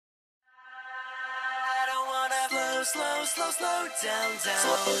wanna slow down, slow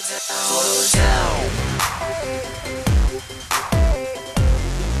down. Slow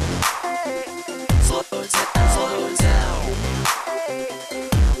down.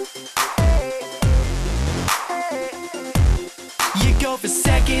 You go for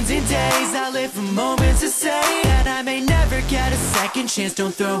seconds and days, I live for moments to say that I may never get a second chance,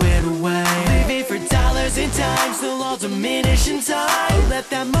 don't throw it away. Living for dollars and dimes, they'll all diminish in time. Let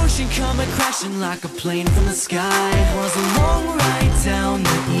that motion come a-crashing like a plane from the sky. It was a long ride down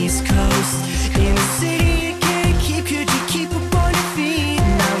the East Coast. In a city you can't keep, could you keep up on your feet?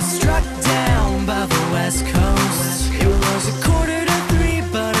 Now I'm struck down by the West Coast. It was 2:45,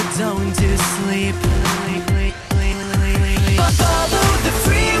 but I don't do sleep. Follow the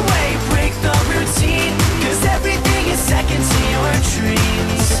freeway, break the routine, 'cause everything is second to your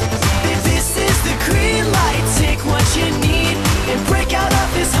dreams. This is the green light, take what you need and break out of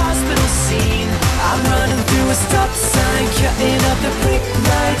this hospital scene. I'm running through a stop sign, cutting up the brake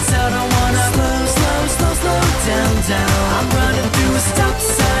lights. I don't wanna slow down. I'm running through a stop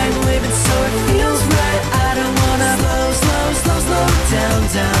sign, living so it feels right. I don't wanna slow down.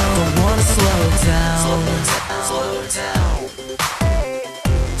 Don't wanna slow down.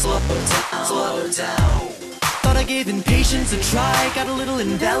 Slow down. Thought I gave impatience a try, got a little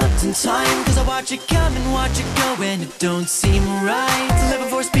enveloped in time, 'cause I watch it come and watch it go and it don't seem right. Living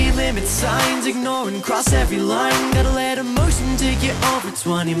for speed limit signs, ignore and cross every line. Gotta let emotion take you over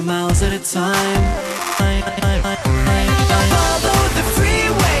 20 miles at a time. Follow the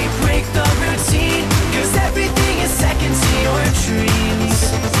freeway, break the routine, 'cause everything is second to your dreams.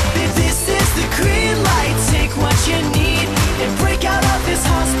 This is the green light, take what you need and break out of this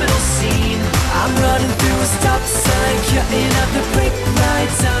hospital scene. I'm running through a stop sign, cutting up the brake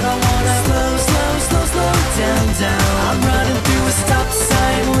lights. I don't wanna slow down. I'm running through a stop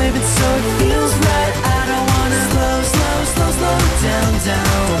sign, living so it feels right. I don't wanna slow down.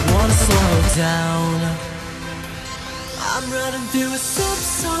 Don't wanna slow down. I'm running through a stop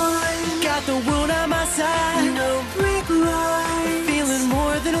sign, got the world on my side. No brake light, feeling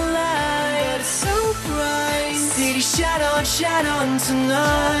more than alive. But it's so bright, city shine on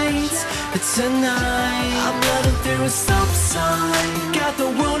tonight. I'm running through a stop sign, got the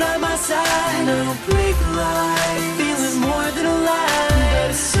world on my side. No brake light, feeling more than alive. But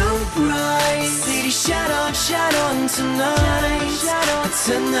it's so bright, city shine on tonight.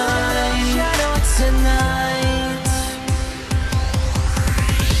 Tonight.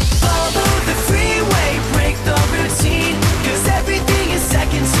 Follow the freeway, break the routine, 'cause everything is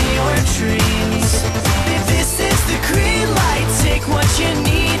second to your dreams. This is the green light, take what you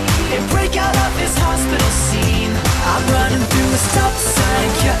need and break out of this hospital scene. I'm running through a stop sign,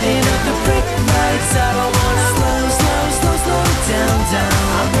 cutting up the brake lights. I don't wanna slow down.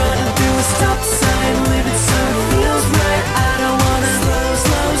 I'm running through a stop sign, living so it feels right. I don't wanna slow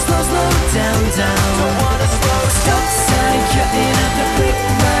down.